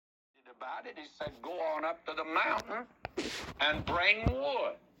about it. He said, go on up to the mountain and bring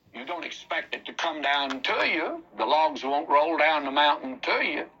wood. You don't expect it to come down to you. The logs won't roll down the mountain to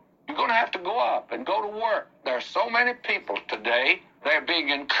you. You're going to have to go up and go to work. There are so many people today, they're being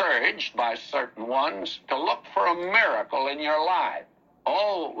encouraged by certain ones to look for a miracle in your life.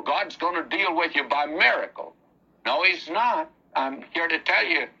 Oh, God's going to deal with you by miracle. No, he's not. I'm here to tell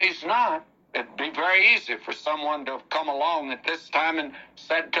you, he's not. It'd be very easy for someone to have come along at this time and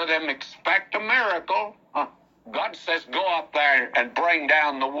said to them, expect a miracle. God says, go up there and bring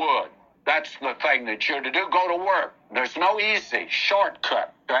down the wood. That's the thing that you're to do. Go to work. There's no easy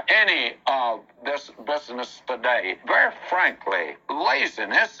shortcut to any of this business today. Very frankly,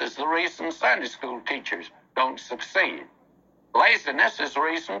 laziness is the reason Sunday school teachers don't succeed. Laziness is the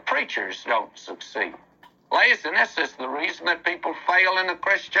reason preachers don't succeed. Laziness is the reason that people fail in the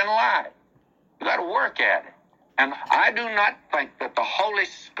Christian life. You got to work at it. And I do not think that the Holy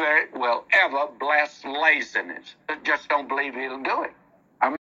Spirit will ever bless laziness. I just don't believe he'll do it.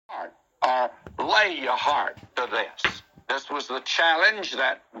 Lay your heart to this. This was the challenge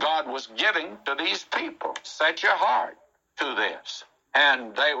that God was giving to these people. Set your heart to this.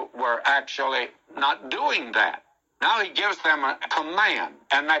 And they were actually not doing that. Now he gives them a command.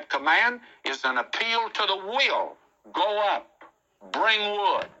 And that command is an appeal to the will. Go up, bring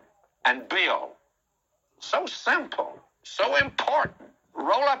wood, and build. So simple, so important.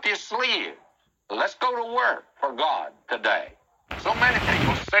 Roll up your sleeves. Let's go to work for God today. So many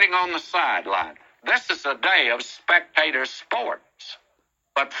people sitting on the sideline. This is a day of spectator sports.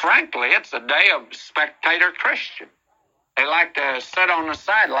 But frankly, it's a day of spectator Christian. They like to sit on the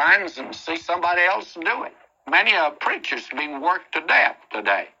sidelines and see somebody else do it. Many preachers being worked to death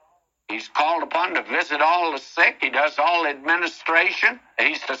today. He's called upon to visit all the sick. He does all administration.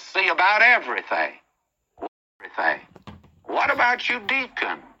 He's to see about everything. What about you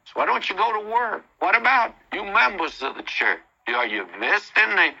deacons? Why don't you go to work? What about you members of the church? Are you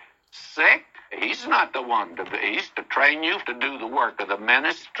visiting the sick? He's not the one to be. He's to train you to do the work of the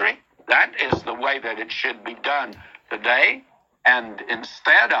ministry. That is the way that it should be done today. And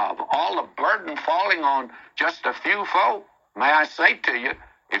instead of all the burden falling on just a few folk, may I say to you,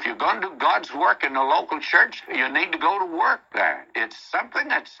 if you're going to do God's work in the local church, you need to go to work there. It's something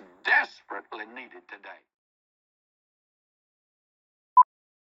that's desperately needed today.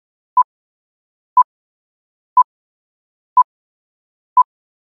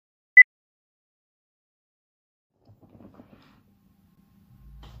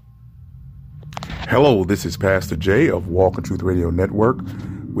 Hello, this is Pastor Jay of Walk in Truth Radio Network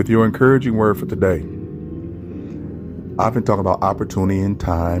with your encouraging word for today. I've been talking about opportunity and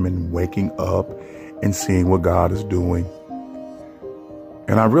time and waking up and seeing what God is doing.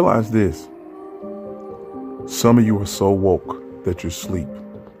 And I realized this. Some of you are so woke that you sleep.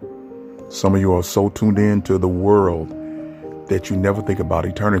 Some of you are so tuned in to the world that you never think about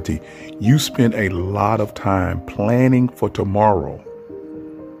eternity. You spend a lot of time planning for tomorrow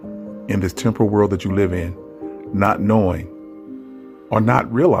in this temporal world that you live in, not knowing or not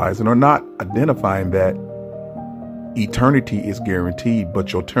realizing or not identifying that eternity is guaranteed,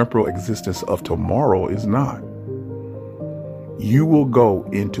 but your temporal existence of tomorrow is not. You will go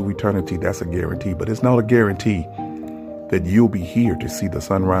into eternity. That's a guarantee, but it's not a guarantee that you'll be here to see the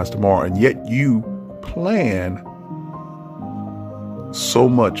sunrise tomorrow. And yet you plan so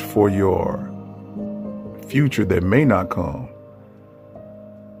much for your future that may not come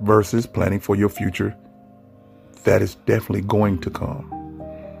versus planning for your future that is definitely going to come.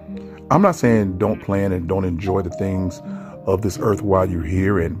 I'm not saying don't plan and don't enjoy the things of this earth while you're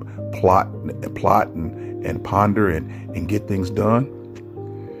here and plot and ponder and get things done.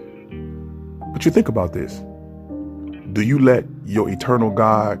 But you think about this. Do you let your eternal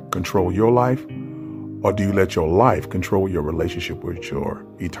God control your life, or do you let your life control your relationship with your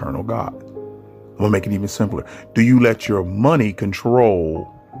eternal God? I'm gonna make it even simpler. Do you let your money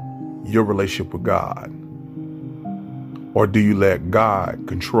control your relationship with God? Or do you let God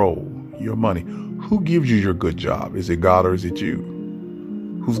control your money? Who gives you your good job? Is it God or is it you?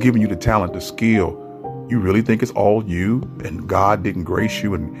 Who's giving you the talent, the skill? You really think it's all you and God didn't grace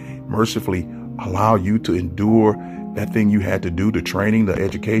you and mercifully allow you to endure that thing you had to do, the training, the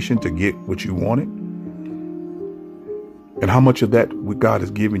education to get what you wanted? And how much of that God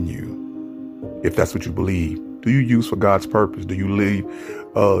has given you, if that's what you believe, do you use for God's purpose? Do you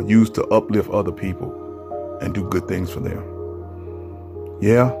use to uplift other people and do good things for them?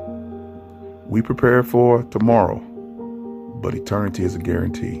 Yeah, we prepare for tomorrow, but eternity is a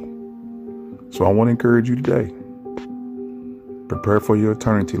guarantee. So I want to encourage you today. Prepare for your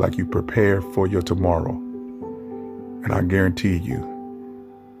eternity like you prepare for your tomorrow. And I guarantee you,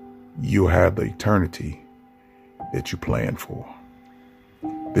 you'll have the eternity that you planned for.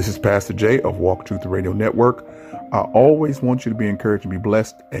 This is Pastor Jay of Walk Truth Radio Network. I always want you to be encouraged and be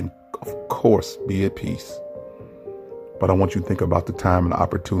blessed and, of course, be at peace. But I want you to think about the time and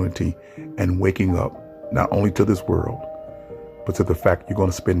opportunity and waking up not only to this world, but to the fact you're going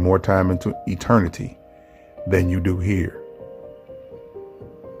to spend more time into eternity than you do here.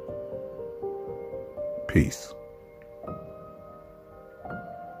 Peace.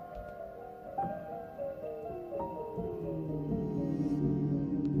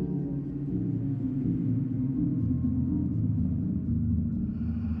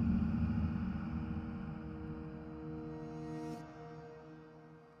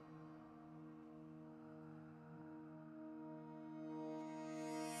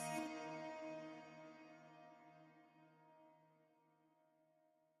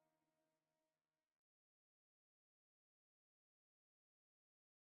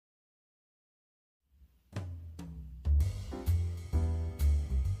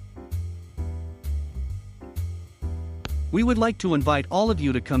 We would like to invite all of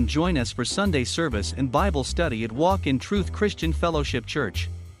you to come join us for Sunday service and Bible study at Walk in Truth Christian Fellowship Church.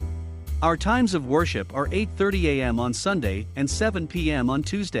 Our times of worship are 8:30 a.m. on Sunday and 7 p.m. on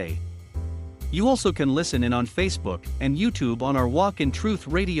Tuesday. You also can listen in on Facebook and YouTube on our Walk in Truth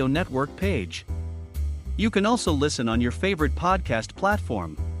Radio Network page. You can also listen on your favorite podcast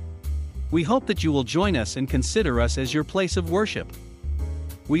platform. We hope that you will join us and consider us as your place of worship.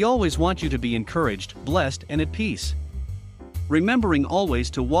 We always want you to be encouraged, blessed, and at peace, remembering always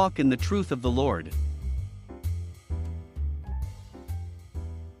to walk in the truth of the Lord.